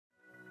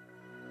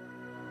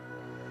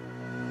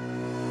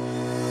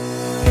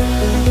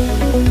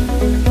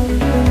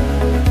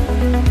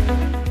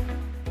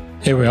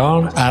Here we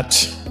are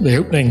at the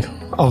opening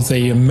of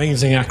the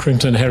Amazing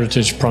Accrington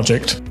Heritage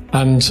Project.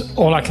 And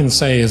all I can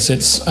say is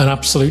it's an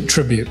absolute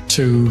tribute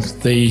to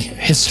the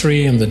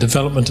history and the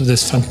development of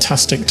this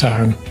fantastic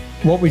town.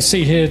 What we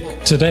see here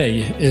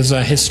today is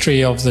a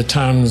history of the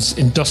town's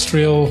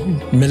industrial,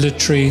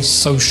 military,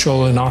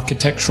 social and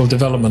architectural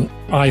development.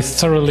 I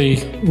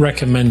thoroughly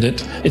recommend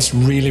it. It's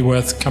really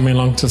worth coming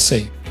along to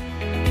see.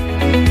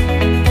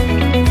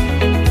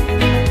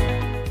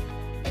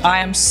 I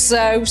am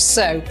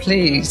so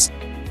pleased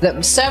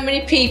that so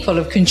many people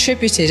have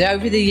contributed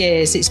over the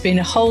years. It's been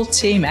a whole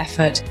team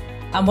effort,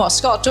 and what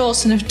Scott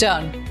Dawson have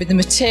done with the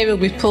material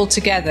we've pulled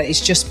together is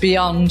just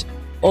beyond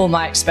all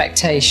my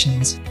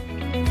expectations.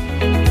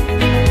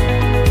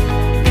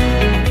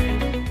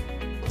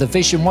 The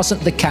vision wasn't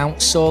the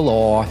council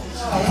or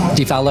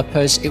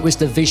developers, it was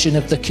the vision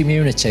of the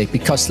community,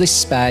 because this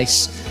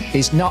space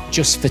is not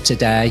just for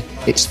today,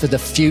 it's for the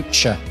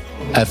future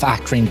of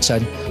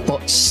Accrington,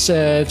 but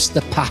serves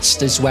the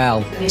past as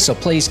well. So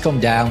please come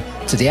down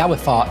to the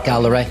Haworth Art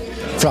Gallery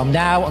from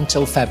now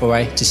until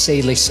February to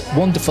see this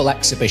wonderful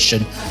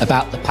exhibition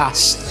about the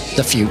past,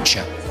 the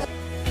future.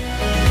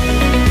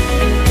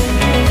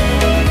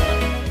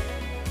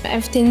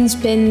 Everything's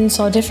been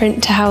so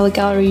different to how the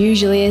gallery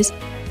usually is,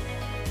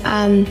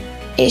 and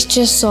it's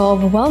just so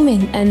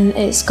overwhelming, and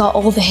it's got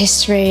all the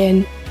history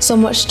and so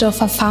much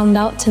stuff I've found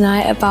out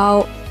tonight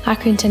about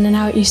Accrington and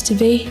how it used to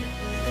be.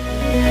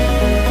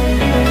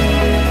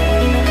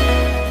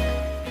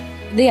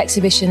 The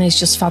exhibition is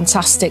just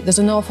fantastic. There's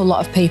an awful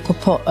lot of people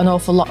put an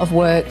awful lot of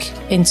work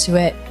into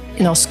it.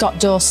 You know,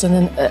 Scott Dawson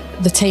and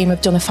the team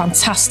have done a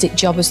fantastic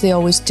job, as they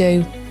always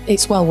do.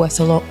 It's well worth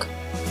a look.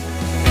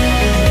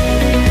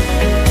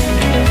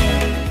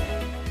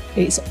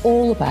 It's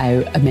all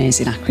about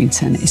Amazing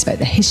Accrington. It's about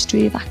the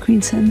history of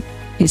Accrington.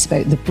 It's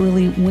about the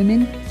brilliant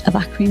women of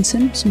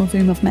Accrington, some of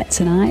whom I've met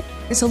tonight.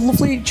 It's a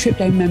lovely trip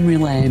down memory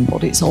lane,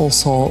 but it's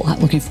also like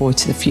looking forward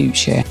to the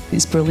future.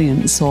 It's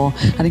brilliant, so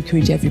I'd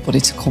encourage everybody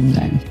to come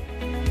down.